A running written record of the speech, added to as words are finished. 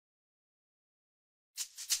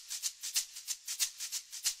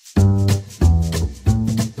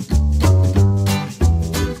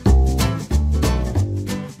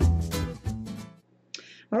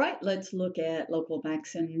right, let's look at local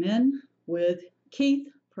max and min with Keith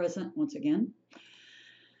present once again.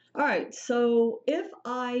 All right, so if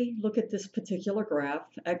I look at this particular graph,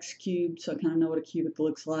 x cubed, so I kind of know what a cubic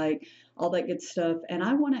looks like, all that good stuff, and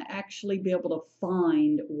I want to actually be able to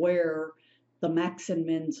find where the max and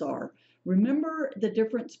mins are. Remember the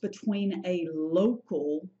difference between a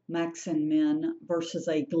local max and min versus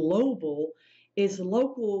a global is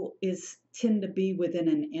local tend to be within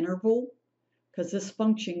an interval, because this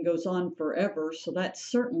function goes on forever, so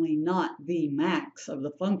that's certainly not the max of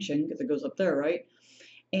the function because it goes up there, right?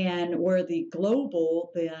 And where the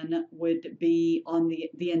global then would be on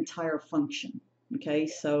the entire function. Okay,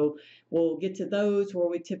 so we'll get to those where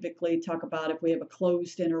we typically talk about if we have a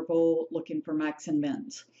closed interval looking for max and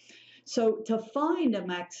mins. So to find a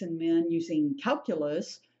max and min using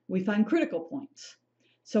calculus, we find critical points.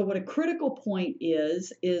 So what a critical point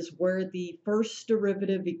is where the first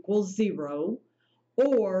derivative equals 0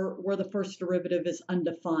 or where the first derivative is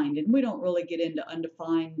undefined. And we don't really get into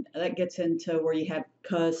undefined. That gets into where you have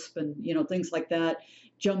cusp and things like that,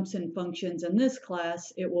 jumps in functions. In this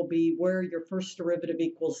class, it will be where your first derivative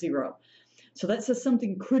equals 0. So that says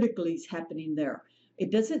something critically is happening there. It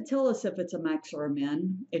doesn't tell us if it's a max or a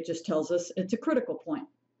min. It just tells us it's a critical point.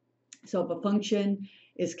 So if a function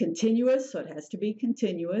is continuous, so it has to be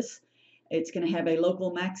continuous, it's going to have a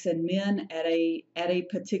local max and min at a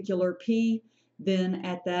particular p, then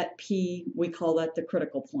at that p, we call that the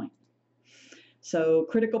critical point. So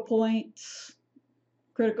critical points.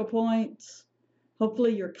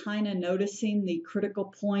 Hopefully you're kind of noticing the critical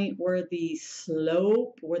point where the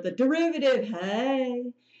slope, where the derivative,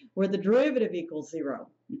 where the derivative equals 0.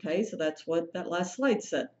 Okay, so that's what that last slide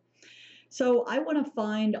said. So I want to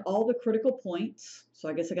find all the critical points. So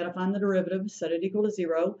I guess I got to find the derivative, set it equal to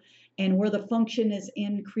 0, and where the function is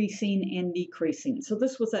increasing and decreasing. So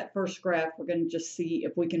this was that first graph. We're going to just see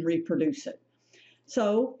if we can reproduce it.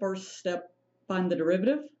 So first step, find the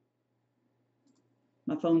derivative.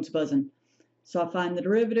 My phone's buzzing. So I find the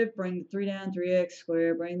derivative, bring the 3 down, 3x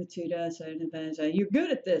squared, bring the 2 down, so you're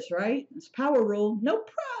good at this, right? It's power rule, no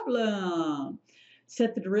problem.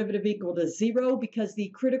 Set the derivative equal to 0 because the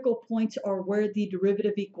critical points are where the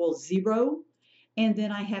derivative equals 0. And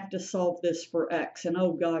then I have to solve this for x. And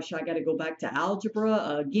oh gosh, I got to go back to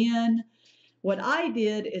algebra again. What I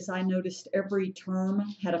did is I noticed every term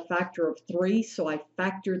had a factor of 3, so I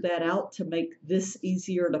factored that out to make this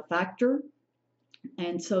easier to factor.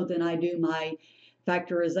 And so then I do my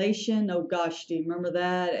factorization. Oh gosh, do you remember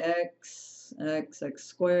that? X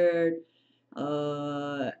squared,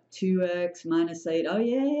 2x minus 8. Oh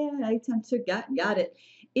yeah, 8 times 2, got it.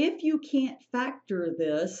 If you can't factor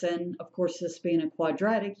this, and of course this being a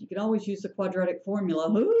quadratic, you can always use the quadratic formula.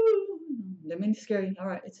 Ooh, didn't mean to scare you. All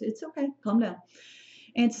right, it's okay, calm down.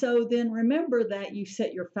 And so then remember that you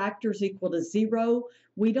set your factors equal to 0.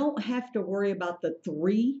 We don't have to worry about the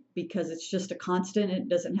 3 because it's just a constant. It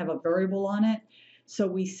doesn't have a variable on it. So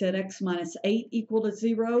we set x minus 8 equal to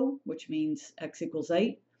 0, which means x equals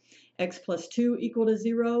 8. X plus 2 equal to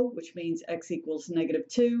 0, which means x equals negative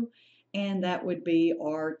 2. And that would be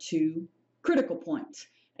our 2 critical points.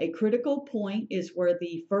 A critical point is where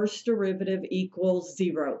the first derivative equals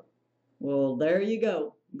 0. Well, there you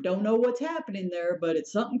go. Don't know what's happening there, but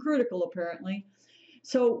it's something critical apparently.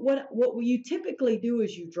 So what you typically do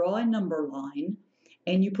is you draw a number line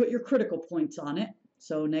and you put your critical points on it.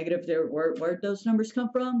 So negative there, where those numbers come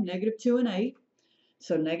from? Negative 2 and 8.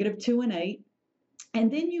 So negative 2 and 8.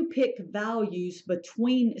 And then you pick values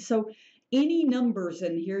between, so any numbers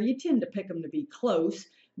in here, you tend to pick them to be close,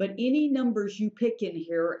 but any numbers you pick in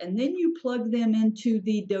here, and then you plug them into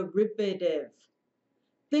the derivative.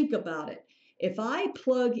 Think about it. If I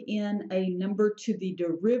plug in a number to the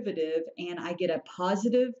derivative and I get a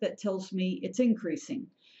positive, that tells me it's increasing.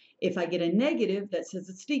 If I get a negative, that says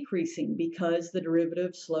it's decreasing because the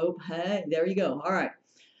derivative slope, hey, there you go. All right.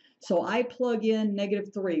 So I plug in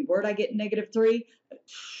negative 3. Where'd I get negative 3?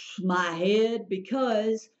 My head,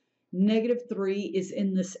 because negative 3 is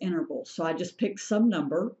in this interval. So I just pick some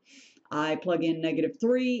number. I plug in negative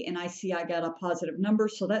 3 and I see I got a positive number.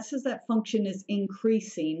 So that says that function is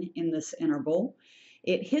increasing in this interval.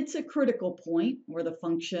 It hits a critical point where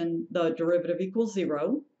the derivative equals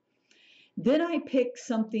 0. Then I pick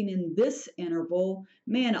something in this interval.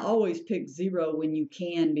 Man, always pick 0 when you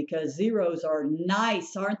can because zeros are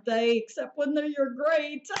nice, aren't they? Except when they're your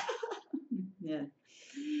great. Yeah.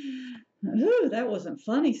 Ooh, that wasn't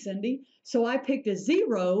funny, Cindy. So I picked a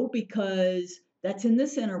 0 because that's in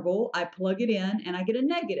this interval. I plug it in and I get a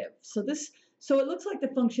negative. So it looks like the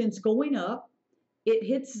function's going up. It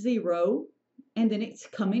hits 0 and then it's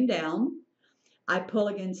coming down. I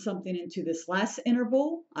plug in something into this last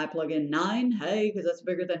interval. I plug in 9, hey, because that's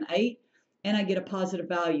bigger than 8, and I get a positive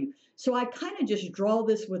value. So I kind of just draw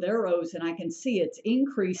this with arrows, and I can see it's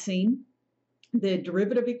increasing. The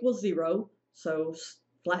derivative equals 0, so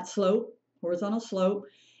flat slope, horizontal slope.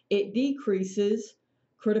 It decreases,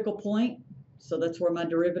 critical point, so that's where my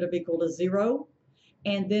derivative equal to 0,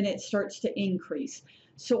 and then it starts to increase.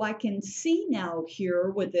 So I can see now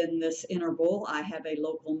here within this interval, I have a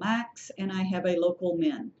local max and I have a local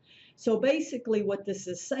min. So basically what this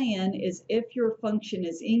is saying is if your function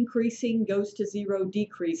is increasing, goes to 0,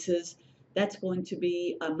 decreases, that's going to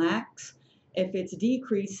be a max. If it's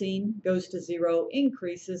decreasing, goes to 0,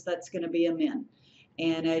 increases, that's going to be a min.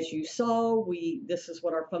 And as you saw, this is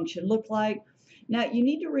what our function looked like. Now you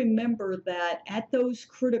need to remember that at those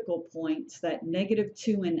critical points, that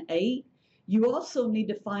 -2 and 8, you also need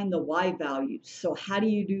to find the y values. So how do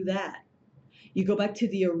you do that? You go back to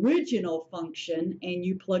the original function and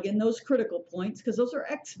you plug in those critical points because those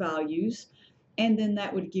are x values, and then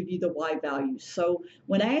that would give you the y values. So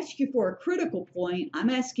when I ask you for a critical point, I'm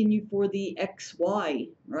asking you for the xy,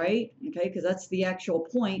 right? Okay, because that's the actual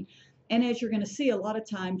point. And as you're going to see, a lot of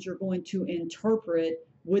times you're going to interpret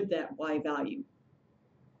with that y value.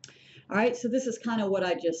 All right, so this is kind of what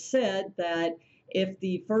I just said, that if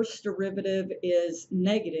the first derivative is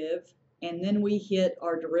negative, and then we hit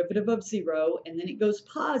our derivative of 0, and then it goes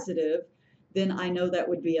positive, then I know that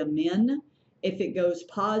would be a min. If it goes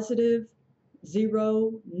positive,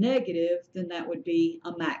 0, negative, then that would be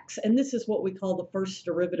a max. And this is what we call the first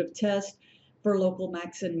derivative test for local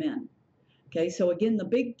max and min. Okay, so again, the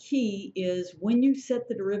big key is when you set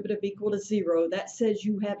the derivative equal to 0, that says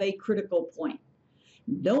you have a critical point.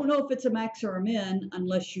 Don't know if it's a max or a min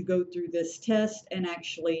unless you go through this test and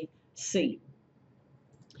actually see.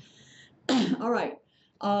 All right,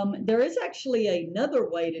 there is actually another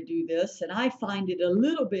way to do this, and I find it a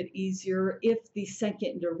little bit easier if the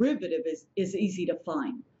second derivative is easy to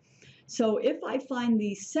find. So if I find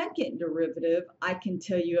the second derivative, I can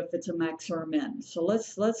tell you if it's a max or a min. So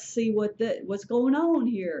let's see what's going on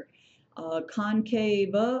here.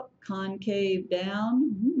 Concave up, concave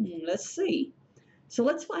down. Let's see. So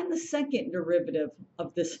let's find the second derivative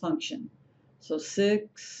of this function. So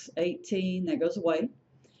 6, 18, that goes away.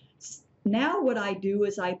 Now what I do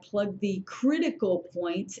is I plug the critical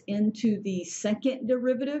points into the second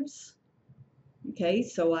derivatives. Okay,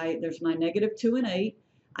 so there's my -2 and 8.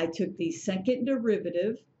 I took the second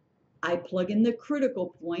derivative. I plug in the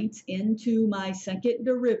critical points into my second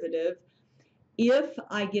derivative. If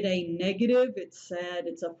I get a negative, it's sad,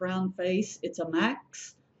 it's a frown face, it's a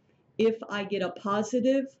max. If I get a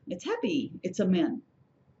positive, it's happy, it's a min.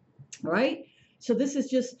 All right, so this is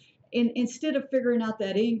just, instead of figuring out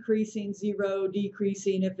that increasing 0,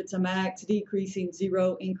 decreasing if it's a max, decreasing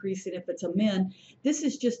 0, increasing if it's a min, this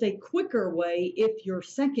is just a quicker way if your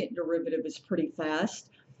second derivative is pretty fast.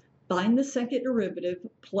 Find the second derivative,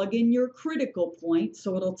 plug in your critical point,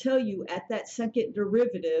 so it'll tell you at that second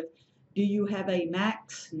derivative, do you have a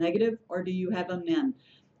max, negative, or do you have a min?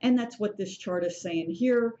 And that's what this chart is saying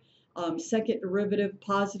here. Second derivative,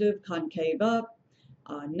 positive, concave up,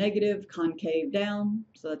 negative, concave down.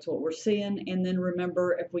 So that's what we're seeing. And then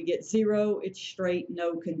remember, if we get 0, it's straight,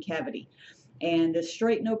 no concavity. And the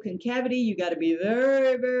straight, no concavity, you got to be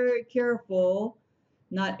very, very careful.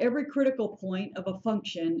 Not every critical point of a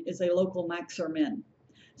function is a local max or min.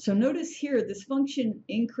 So notice here, this function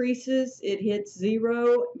increases, it hits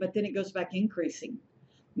 0, but then it goes back increasing.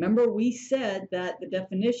 Remember, we said that the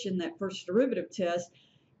definition, that first derivative test,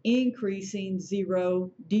 increasing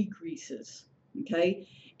 0 decreases. Okay,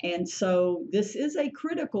 and so this is a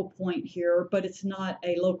critical point here, but it's not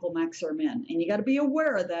a local max or min. And you got to be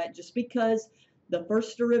aware of that. Just because the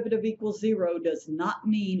first derivative equals 0 does not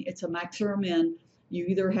mean it's a max or a min. You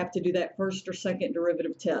either have to do that first or second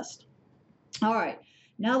derivative test. All right,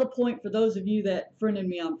 now the point for those of you that friended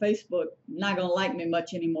me on Facebook, not going to like me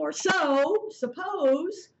much anymore. So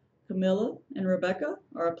suppose Camilla and Rebecca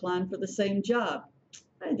are applying for the same job.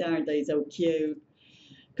 Aren't they so cute?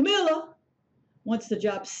 Camilla wants the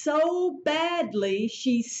job so badly,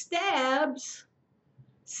 she stabs.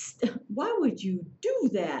 Why would you do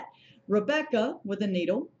that? Rebecca with a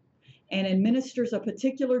needle, and administers a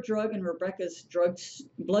particular drug in Rebecca's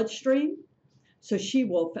bloodstream. So she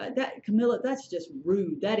will, Camilla, that's just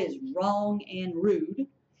rude. That is wrong and rude.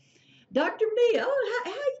 Dr. Mia,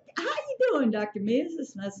 how you doing, Dr. Mia?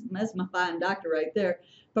 That's my fine doctor right there.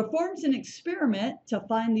 Performs an experiment to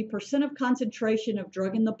find the percent of concentration of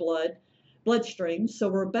drug in the bloodstream, so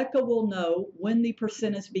Rebecca will know when the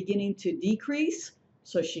percent is beginning to decrease,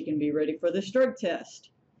 so she can be ready for this drug test.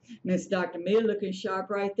 Miss Dr. Mia looking sharp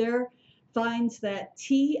right there. finds that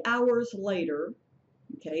T hours later,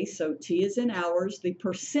 okay, so T is in hours, the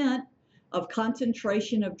percent of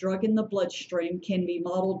concentration of drug in the bloodstream can be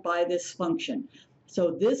modeled by this function.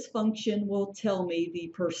 So this function will tell me the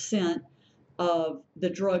percent of the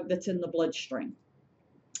drug that's in the bloodstream.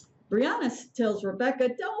 Brianna tells Rebecca,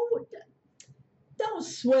 don't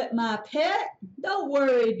sweat my pet. Don't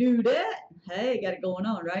worry, do that. Hey, got it going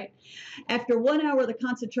on, right? After 1 hour, the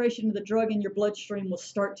concentration of the drug in your bloodstream will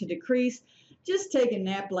start to decrease. Just take a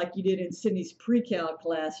nap like you did in Sydney's pre-cal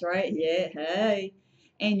class, right? Yeah, hey.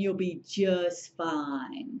 And you'll be just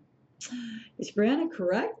fine. Is Brianna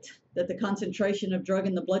correct that the concentration of drug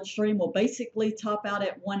in the bloodstream will basically top out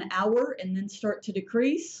at 1 hour and then start to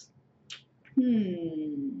decrease?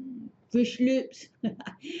 Fish lips.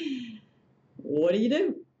 What do you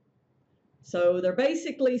do? So they're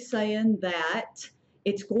basically saying that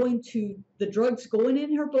the drug's going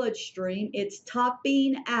in her bloodstream, it's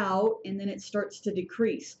topping out, and then it starts to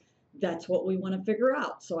decrease. That's what we want to figure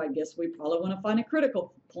out. So I guess we probably want to find a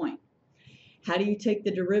critical point. How do you take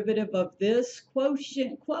the derivative of this?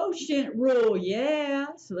 Quotient rule. Yeah,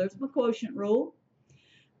 so there's my quotient rule.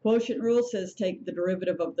 Quotient rule says take the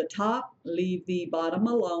derivative of the top, leave the bottom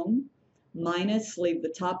alone, minus, leave the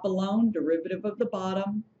top alone, derivative of the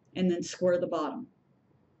bottom, and then square the bottom.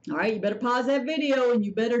 All right, you better pause that video and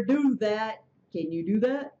you better do that. Can you do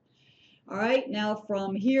that? All right, now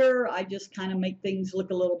from here, I just kind of make things look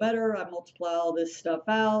a little better. I multiply all this stuff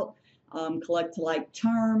out, collect like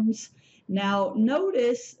terms. Now,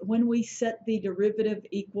 notice when we set the derivative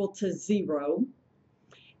equal to 0,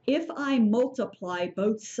 if I multiply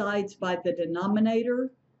both sides by the denominator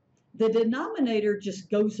just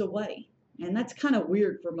goes away. And that's kind of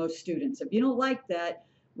weird for most students. If you don't like that,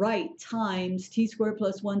 write times t squared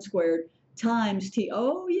plus 1 squared times t.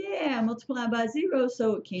 Oh, yeah, multiply by 0,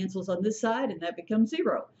 so it cancels on this side, and that becomes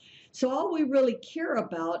 0. So all we really care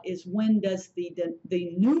about is when does the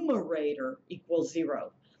numerator equal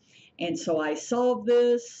 0. And so I solve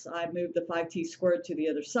this. I move the 5t squared to the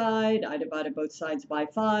other side. I divided both sides by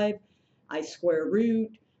 5. I square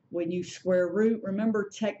root. When you square root, remember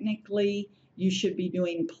technically you should be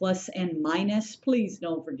doing plus and minus. Please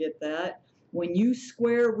don't forget that. When you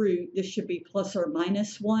square root, this should be plus or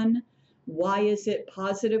minus 1. Why is it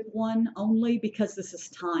positive 1 only? Because this is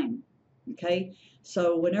time. Okay?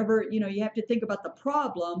 So whenever, you have to think about the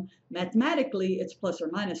problem, mathematically it's plus or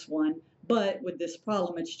minus 1. But with this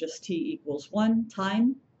problem, it's just t equals 1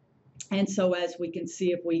 time. And so as we can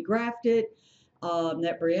see, if we graphed it,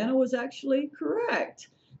 that Brianna was actually correct,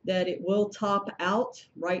 that it will top out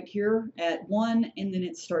right here at 1, and then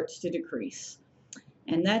it starts to decrease.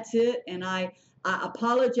 And that's it. And I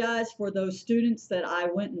apologize for those students that I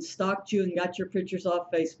went and stalked you and got your pictures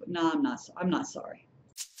off Facebook. No, I'm not sorry.